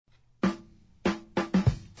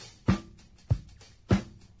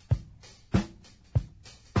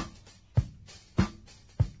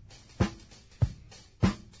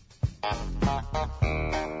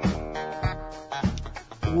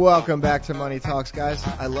Welcome back to Money Talks, guys.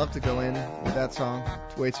 I love to go in with that song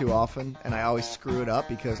way too often, and I always screw it up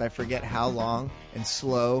because I forget how long and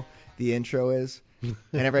slow the intro is. And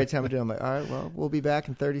every time I do, I'm like, all right, well, we'll be back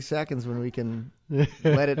in 30 seconds when we can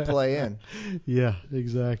let it play in. Yeah,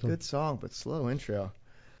 exactly. Good song, but slow intro.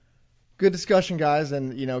 Good discussion, guys,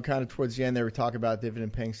 and, kind of towards the end there, we talk about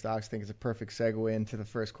dividend-paying stocks. I think it's a perfect segue into the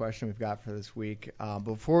first question we've got for this week.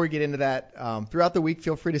 Before we get into that, throughout the week,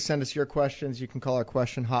 feel free to send us your questions. You can call our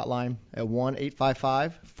question hotline at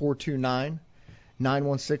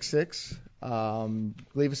 1-855-429-9166.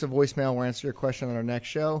 Leave us a voicemail. We'll answer your question on our next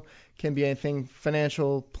show. Can be anything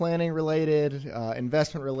financial planning related,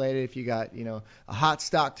 investment related. If you got, a hot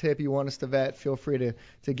stock tip you want us to vet, feel free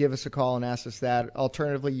to give us a call and ask us that.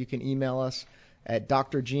 Alternatively, you can email us at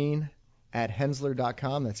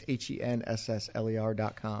drgene@hensler.com. That's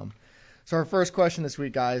HENSSLER.com. So our first question this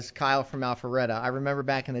week, guys, Kyle from Alpharetta. I remember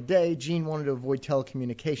back in the day, Gene wanted to avoid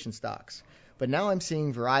telecommunication stocks. But now I'm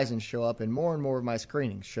seeing Verizon show up in more and more of my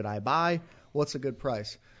screenings. Should I buy? What's a good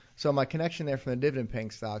price? So my connection there from the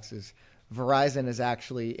dividend-paying stocks is Verizon is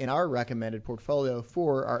actually in our recommended portfolio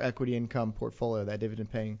for our equity income portfolio, that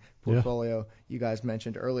dividend-paying portfolio you guys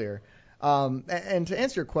mentioned earlier. And to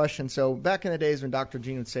answer your question, so back in the days when Dr.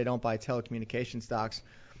 Gene would say don't buy telecommunication stocks,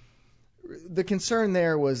 the concern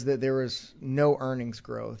there was that there was no earnings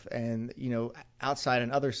growth, and outside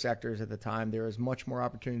in other sectors at the time there was much more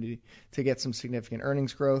opportunity to get some significant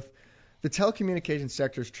earnings growth. The telecommunications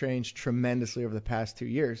sector has changed tremendously over the past 2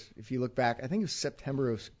 years. If you look back, I think it was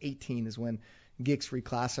September of 18 is when GICS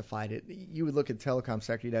reclassified it. You would look at the telecom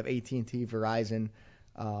sector, you'd have AT&T, Verizon,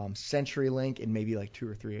 CenturyLink, and maybe like two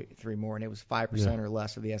or three more, and it was 5% or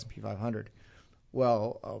less of the S&P 500.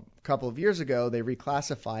 Well, a couple of years ago, they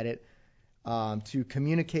reclassified it to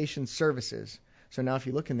communication services. So now if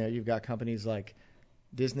you look in there, you've got companies like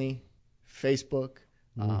Disney, Facebook,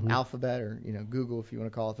 Alphabet, or Google, if you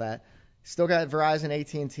want to call it that. Still got Verizon,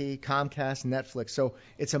 AT&T, Comcast, Netflix. So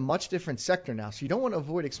it's a much different sector now. So you don't want to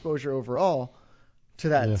avoid exposure overall to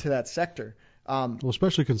that sector. Well,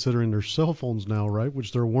 especially considering there's cell phones now, right,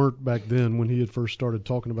 which there weren't back then when he had first started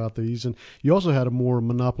talking about these. And you also had a more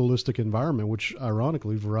monopolistic environment, which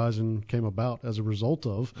ironically Verizon came about as a result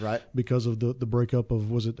of, right, because of the breakup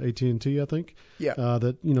of, was it AT&T, I think? Yeah.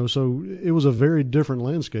 So it was a very different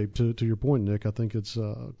landscape. To your point, Nick, I think it's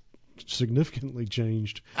significantly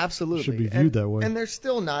changed. Absolutely. It should be viewed that way. And there's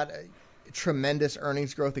still not a tremendous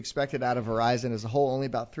earnings growth expected out of Verizon as a whole, only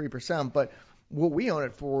about 3%. But what we own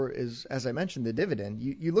it for is, as I mentioned, the dividend.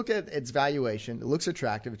 You look at its valuation. It looks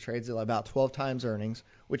attractive. It trades at about 12 times earnings,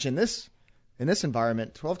 which in this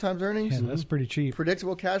environment, 12 times earnings? Yeah, that's pretty cheap.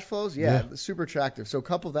 Predictable cash flows? Yeah, super attractive. So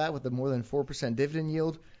couple that with the more than 4% dividend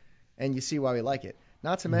yield, and you see why we like it.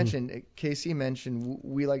 Not to mention, KC mentioned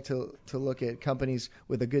we like to look at companies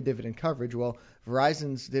with a good dividend coverage. Well,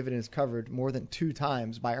 Verizon's dividend is covered more than 2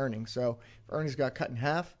 times by earnings. So if earnings got cut in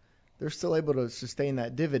half, they're still able to sustain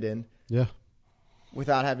that dividend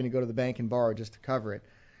without having to go to the bank and borrow just to cover it.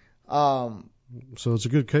 So it's a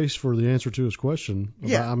good case for the answer to his question.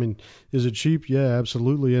 Yeah. I mean, is it cheap? Yeah,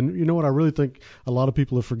 absolutely. And you know what I really think a lot of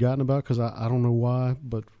people have forgotten about, because I don't know why,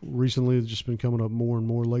 but recently it's just been coming up more and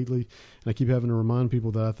more lately. And I keep having to remind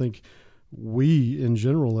people that I think we in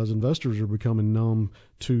general as investors are becoming numb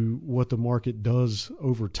to what the market does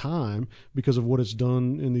over time because of what it's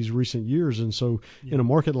done in these recent years. And so in a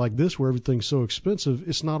market like this where everything's so expensive,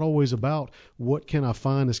 it's not always about what can I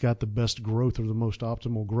find that's got the best growth or the most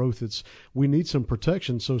optimal growth. It's we need some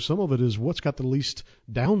protection. So some of it is what's got the least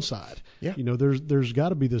downside. Yeah. There's got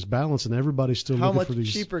to be this balance, and everybody's still looking for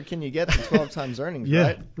these. How much cheaper can you get than 12 times earnings,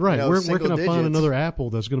 right? Right. Where can I find another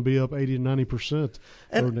Apple that's going to be up 80 to 90%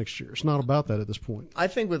 for next year? It's not about that at this point. I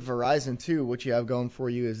think with Verizon, too, what you have going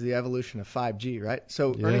for you is the evolution of 5G, right?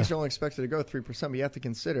 So earnings are only expected to grow 3%, but you have to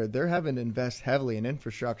consider they're having to invest heavily in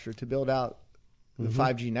infrastructure to build out the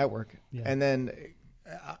 5G network. Yeah. And then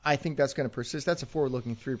I think that's going to persist. That's a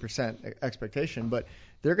forward-looking 3% expectation, but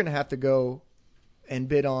they're going to have to go and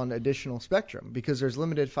bid on additional spectrum because there's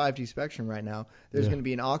limited 5G spectrum right now. There's going to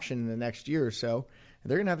be an auction in the next year or so,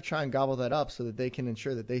 and they're going to have to try and gobble that up so that they can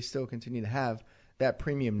ensure that they still continue to have that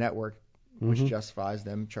premium network, which justifies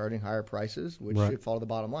them charging higher prices, which should fall to the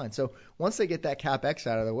bottom line. So once they get that CapEx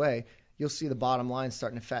out of the way, you'll see the bottom line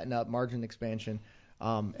starting to fatten up, margin expansion,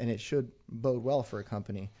 and it should bode well for a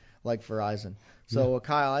company like Verizon. So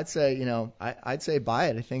Kyle, I'd say, I'd say buy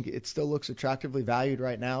it. I think it still looks attractively valued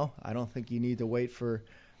right now. I don't think you need to wait for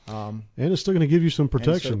And it's still going to give you some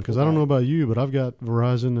protection, because I don't know about you, but I've got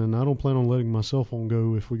Verizon, and I don't plan on letting my cell phone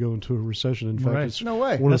go if we go into a recession. In fact, it's no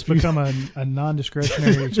way. That's become a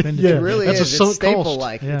non-discretionary expenditure. Yeah, it really that's is. It's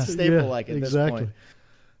staple-like. Yeah. It's staple-like at this point.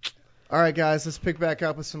 All right, guys, let's pick back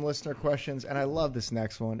up with some listener questions, and I love this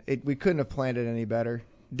next one. We couldn't have planned it any better.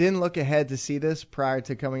 Didn't look ahead to see this prior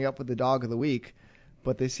to coming up with the dog of the week,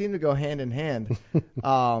 but they seem to go hand in hand.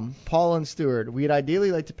 Paul and Stewart, we'd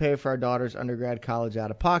ideally like to pay for our daughter's undergrad college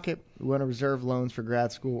out of pocket. We want to reserve loans for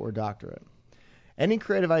grad school or doctorate. Any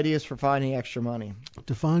creative ideas for finding extra money?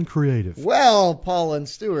 Define creative. Well, Paul and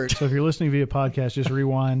Stewart. So if you're listening via podcast, just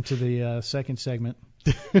rewind to the second segment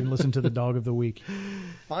and listen to the dog of the week.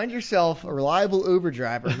 Find yourself a reliable Uber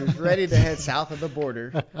driver who's ready to head south of the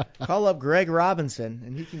border. Call up Greg Robinson,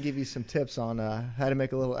 and he can give you some tips on how to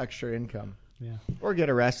make a little extra income. Yeah. Or get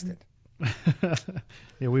arrested.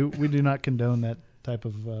 Yeah, we do not condone that type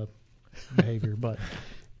of behavior, but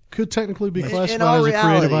could technically be classified as a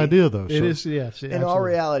creative idea, though. It is, yes. In all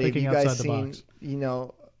reality, have thinking you guys outside the seen,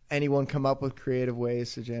 box. Anyone come up with creative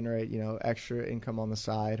ways to generate, extra income on the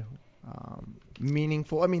side?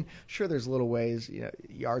 Meaningful. I mean, sure, there's little ways,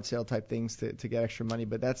 yard sale type things to get extra money,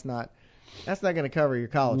 but that's not going to cover your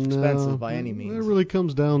college expenses by any means. It really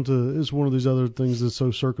comes down to, it's one of these other things that's so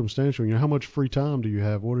circumstantial. How much free time do you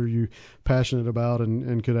have? What are you passionate about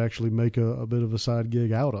and could actually make a bit of a side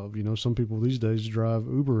gig out of? Some people these days drive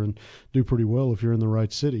Uber and do pretty well if you're in the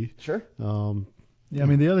right city. Sure. Yeah, I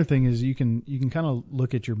mean, the other thing is you can kind of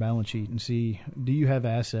look at your balance sheet and see, do you have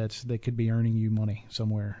assets that could be earning you money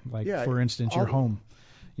somewhere? Like, for instance, your home.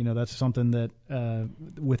 That's something that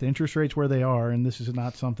with interest rates where they are, and this is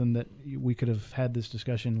not something that we could have had this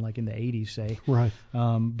discussion like in the 80s, say. Right.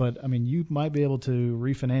 But, I mean, you might be able to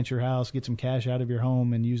refinance your house, get some cash out of your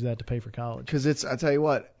home, and use that to pay for college. Because I tell you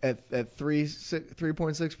what, at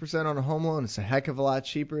 3.6% on a home loan, it's a heck of a lot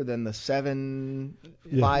cheaper than the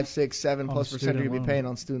 5, 6, 7+% you're going to be paying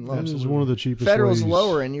on student loans. This is one of the cheapest Federal's ways.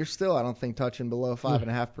 lower, and you're still, I don't think, touching below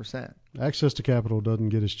 5.5%. Access to capital doesn't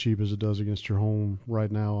get as cheap as it does against your home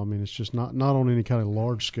right now. I mean, it's just not on any kind of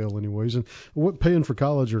large scale anyways. And paying for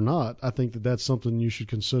college or not, I think that's something you should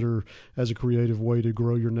consider as a creative way to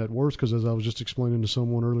grow your net worth, because as I was just explaining to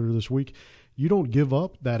someone earlier this week, you don't give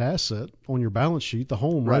up that asset on your balance sheet, the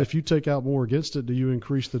home, right? If you take out more against it, do you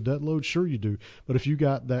increase the debt load? Sure you do. But if you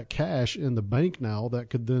got that cash in the bank now that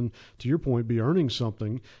could then, to your point, be earning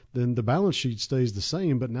something, then the balance sheet stays the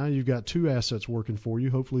same, but now you've got two assets working for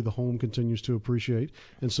you. Hopefully the home continues to appreciate,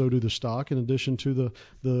 and so do the stock, in addition to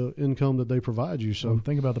the income that they provide you. So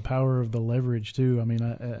think about the power of the leverage, too. I mean,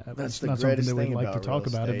 that's not something that we'd like to talk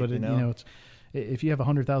about it, but it's if you have a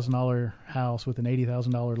 $100,000 house with an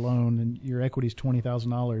 $80,000 loan and your equity is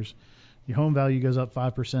 $20,000, your home value goes up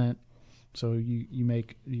 5%. So you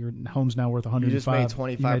make your home's now worth $105,000. You just made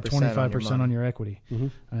 25% on your equity. Mm-hmm.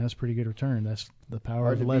 That's a pretty good return. That's the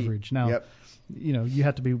power of leverage. Now, you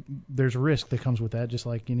have to be. There's a risk that comes with that, just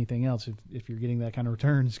like anything else. If you're getting that kind of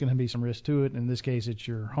return, it's going to be some risk to it. In this case, it's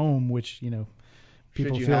your home, which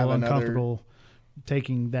people feel uncomfortable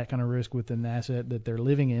taking that kind of risk with an asset that they're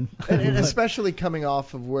living in. and especially coming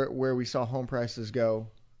off of where we saw home prices go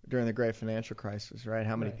during the great financial crisis, right?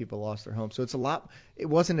 How many people lost their homes. So it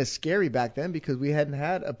wasn't as scary back then because we hadn't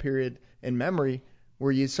had a period in memory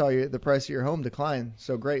where you saw the price of your home decline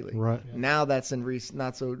so greatly. Right. Yeah. Now that's in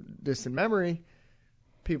not so distant memory.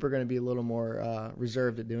 People are going to be a little more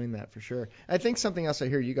reserved at doing that for sure. I think something else I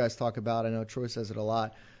hear you guys talk about, I know Troy says it a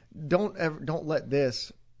lot, don't let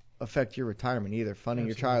this affect your retirement either, funding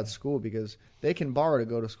your child's school, because they can borrow to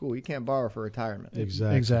go to school. You can't borrow for retirement.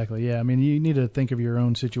 Exactly. Yeah. I mean, you need to think of your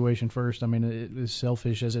own situation first. I mean, as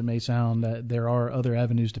selfish as it may sound, that there are other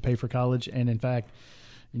avenues to pay for college, and in fact,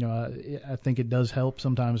 I think it does help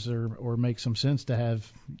sometimes or make some sense to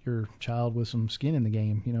have your child with some skin in the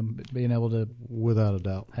game. Being able to, without a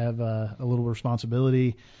doubt, have a little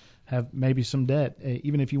responsibility, have maybe some debt,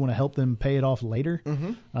 even if you want to help them pay it off later.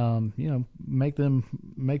 Mm-hmm. Make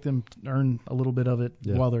them earn a little bit of it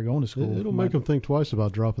while they're going to school. It'll make them think twice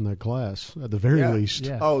about dropping that class at the very least.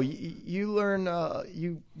 Yeah. Oh, you learn,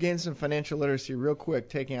 you gain some financial literacy real quick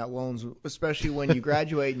taking out loans, especially when you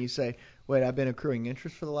graduate and you say, wait, I've been accruing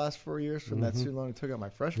interest for the last 4 years from that student loan I took out my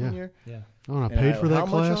freshman year. Yeah. Oh, and I paid for that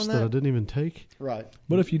class that I didn't even take. Right.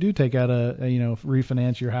 But if you do take out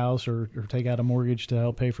refinance your house or take out a mortgage to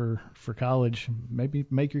help pay for college, maybe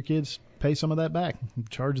make your kids pay some of that back.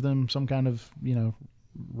 Charge them some kind of,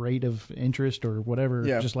 rate of interest or whatever,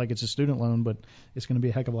 just like it's a student loan, but it's going to be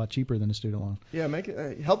a heck of a lot cheaper than a student loan. Yeah, make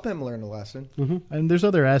it help them learn a lesson. Mm-hmm. And there's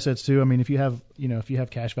other assets too. I mean, if you have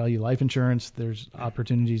cash value life insurance, there's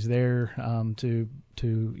opportunities there to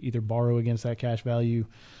either borrow against that cash value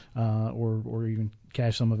or even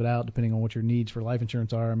cash some of it out, depending on what your needs for life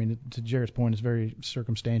insurance are. I mean, to Jared's point, it's very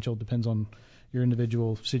circumstantial. Depends on your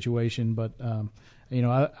individual situation. But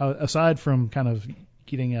aside from kind of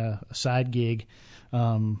getting a side gig,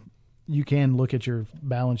 you can look at your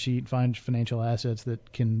balance sheet, find financial assets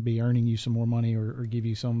that can be earning you some more money or give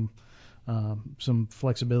you some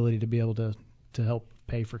flexibility to be able to help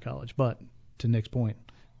pay for college. But to Nick's point,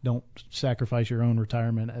 don't sacrifice your own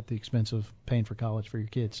retirement at the expense of paying for college for your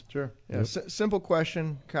kids. Sure. Yeah. Yep. Simple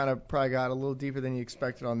question. Kind of probably got a little deeper than you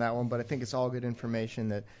expected on that one, but I think it's all good information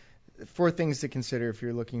that for things to consider if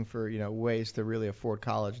you're looking for ways to really afford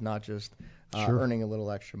college, not just earning a little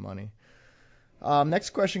extra money. Next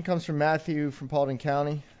question comes from Matthew from Paulding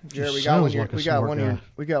County. Jared, we got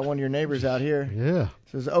one of your neighbors out here. Yeah.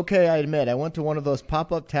 Says, okay, I admit I went to one of those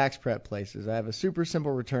pop-up tax prep places. I have a super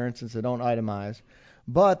simple return since I don't itemize.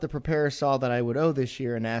 But the preparer saw that I would owe this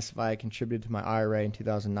year and asked if I contributed to my IRA in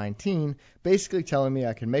 2019, basically telling me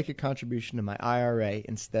I can make a contribution to my IRA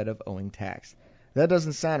instead of owing tax. That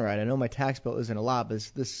doesn't sound right. I know my tax bill isn't a lot, but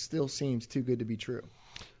this still seems too good to be true.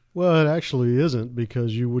 Well, it actually isn't,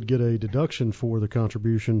 because you would get a deduction for the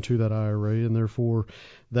contribution to that IRA, and therefore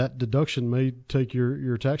that deduction may take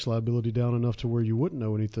your tax liability down enough to where you wouldn't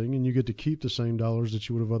owe anything, and you get to keep the same dollars that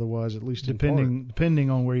you would have otherwise, at least depending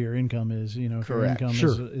on where your income is. If Correct. your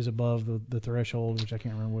income is above the threshold, which I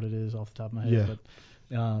can't remember what it is off the top of my head, but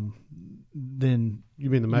then you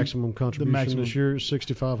mean the maximum contribution this year is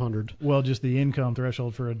 $6,500. Well, just the income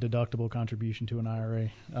threshold for a deductible contribution to an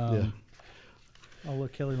IRA. Oh,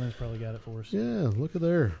 look, Kelly Lynn's probably got it for us. Yeah, look at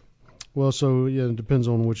there. Well, so it depends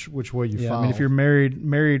on which way you file. I mean, if you're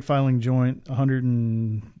married filing joint,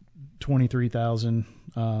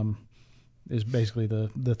 $123,000 is basically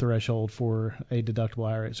the threshold for a deductible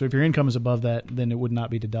IRA. So if your income is above that, then it would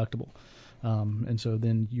not be deductible. And so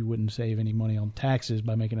then you wouldn't save any money on taxes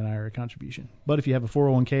by making an IRA contribution. But if you have a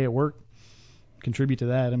 401k at work, contribute to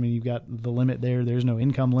that. I mean, you've got the limit there. There's no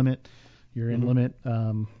income limit. Your in limit,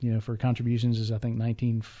 for contributions is I think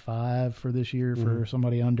 $19,500 for this year for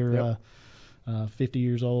somebody under 50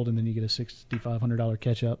 years old, and then you get a $6,500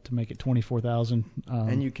 catch up to make it $24,000.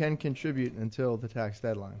 And you can contribute until the tax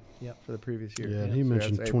deadline. Yep. For the previous year. Yeah, he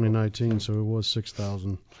mentioned 2019, so it was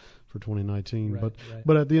 $6,000 for 2019. Right.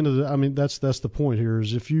 But at the end of that's the point here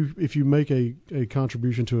is if you make a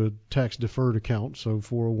contribution to a tax deferred account, so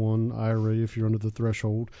 401 IRA if you're under the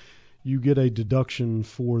threshold, you get a deduction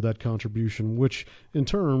for that contribution, which in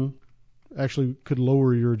turn actually could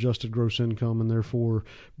lower your adjusted gross income and therefore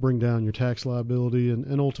bring down your tax liability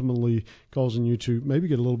and ultimately causing you to maybe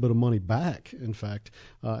get a little bit of money back, in fact,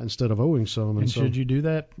 instead of owing some. And should you do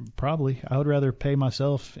that? Probably. I would rather pay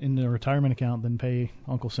myself in the retirement account than pay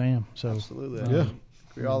Uncle Sam. So absolutely. Yeah.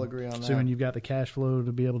 We all agree on that. Assuming you've got the cash flow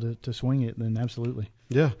to be able to swing it, then absolutely.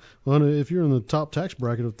 Yeah. Well, if you're in the top tax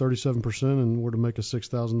bracket of 37% and were to make a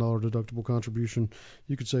 $6,000 deductible contribution,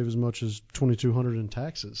 you could save as much as $2,200 in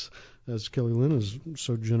taxes, as Kelly Lynn has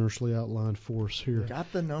so generously outlined for us here.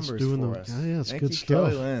 Got the numbers for us. Yeah, it's Thank good you,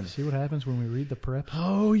 stuff. Kelly Lynn. See what happens when we read the prep?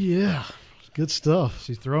 Oh, yeah. Good stuff.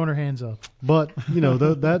 She's throwing her hands up. But,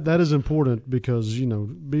 that is important because,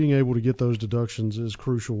 being able to get those deductions is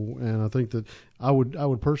crucial. And I think that I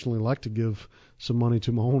would personally like to give some money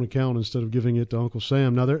to my own account instead of giving it to Uncle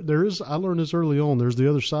Sam. Now, there is, I learned this early on, there's the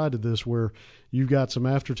other side to this where you've got some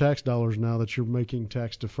after-tax dollars now that you're making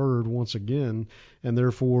tax deferred once again, and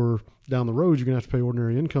therefore down the road you're going to have to pay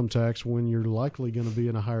ordinary income tax when you're likely going to be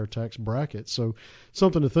in a higher tax bracket. So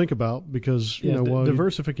something to think about because,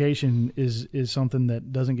 diversification is something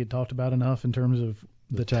that doesn't get talked about enough in terms of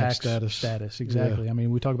the tax status. Exactly. Yeah. I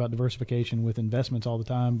mean, we talk about diversification with investments all the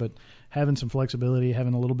time, but having some flexibility,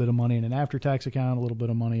 having a little bit of money in an after-tax account, a little bit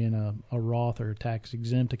of money in a Roth or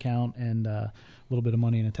tax-exempt account, and a little bit of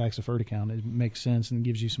money in a tax-deferred account, it makes sense and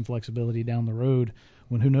gives you some flexibility down the road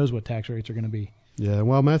when who knows what tax rates are going to be. Yeah,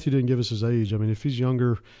 well, Matthew didn't give us his age. I mean, if he's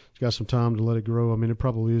younger, he's got some time to let it grow. I mean, it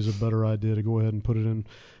probably is a better idea to go ahead and put it in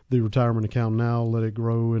the retirement account now, let it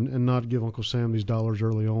grow, and not give Uncle Sam these dollars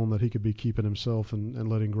early on that he could be keeping himself and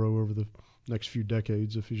letting grow over the next few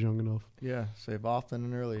decades if he's young enough. Yeah, save often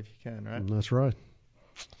and early if you can, right? That's right.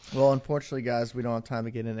 Well, unfortunately, guys, we don't have time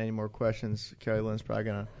to get into any more questions. Kelly Lynn's probably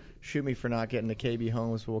going to shoot me for not getting to KB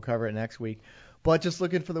Homes, but we'll cover it next week. But just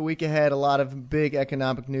looking for the week ahead, a lot of big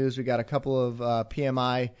economic news. We got a couple of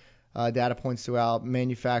PMI data points throughout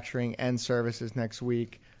manufacturing and services next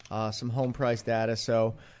week. some home price data.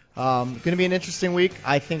 So going to be an interesting week.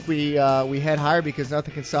 I think we head higher because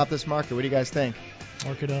nothing can stop this market. What do you guys think?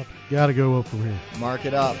 Mark it up. Got to go up from here. Mark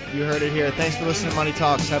it up. You heard it here. Thanks for listening to Money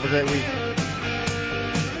Talks. Have a great week.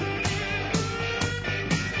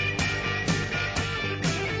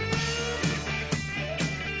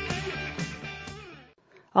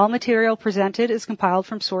 All material presented is compiled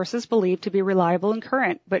from sources believed to be reliable and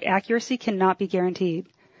current, but accuracy cannot be guaranteed.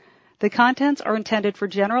 The contents are intended for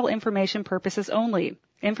general information purposes only.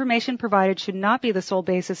 Information provided should not be the sole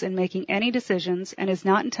basis in making any decisions and is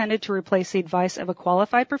not intended to replace the advice of a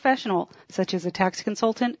qualified professional, such as a tax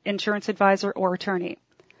consultant, insurance advisor, or attorney.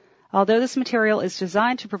 Although this material is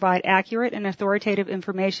designed to provide accurate and authoritative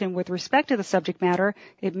information with respect to the subject matter,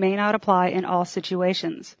 it may not apply in all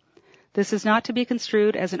situations. This is not to be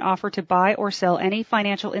construed as an offer to buy or sell any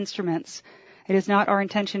financial instruments. It is not our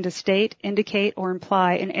intention to state, indicate, or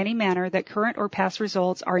imply in any manner that current or past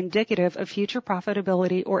results are indicative of future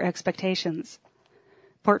profitability or expectations.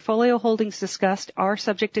 Portfolio holdings discussed are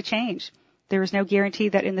subject to change. There is no guarantee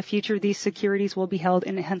that in the future these securities will be held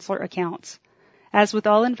in Henssler accounts. As with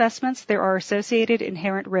all investments, there are associated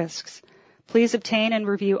inherent risks. Please obtain and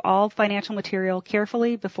review all financial material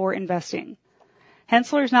carefully before investing.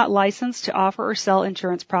 Henssler is not licensed to offer or sell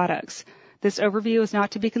insurance products. This overview is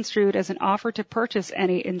not to be construed as an offer to purchase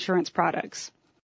any insurance products.